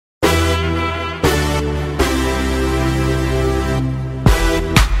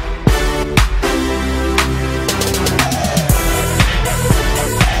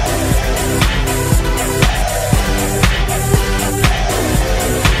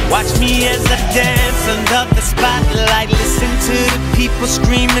Watch me as I dance under the spotlight. Listen to the people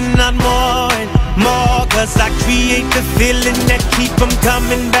screaming out more and more, 'cause I create the feeling that keep them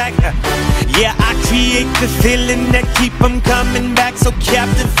coming back. Yeah, I create the feeling that keep them coming back. So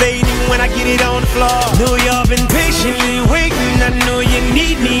captivating when I get it on the floor. Know y'all been patiently waiting, I know you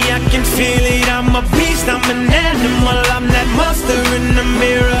need me, I can feel it. I'm a beast, I'm an animal, I'm that monster in the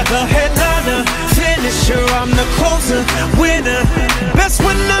mirror. The headliner, finisher, I'm the closer, winner. Best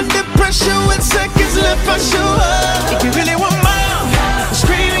when I'm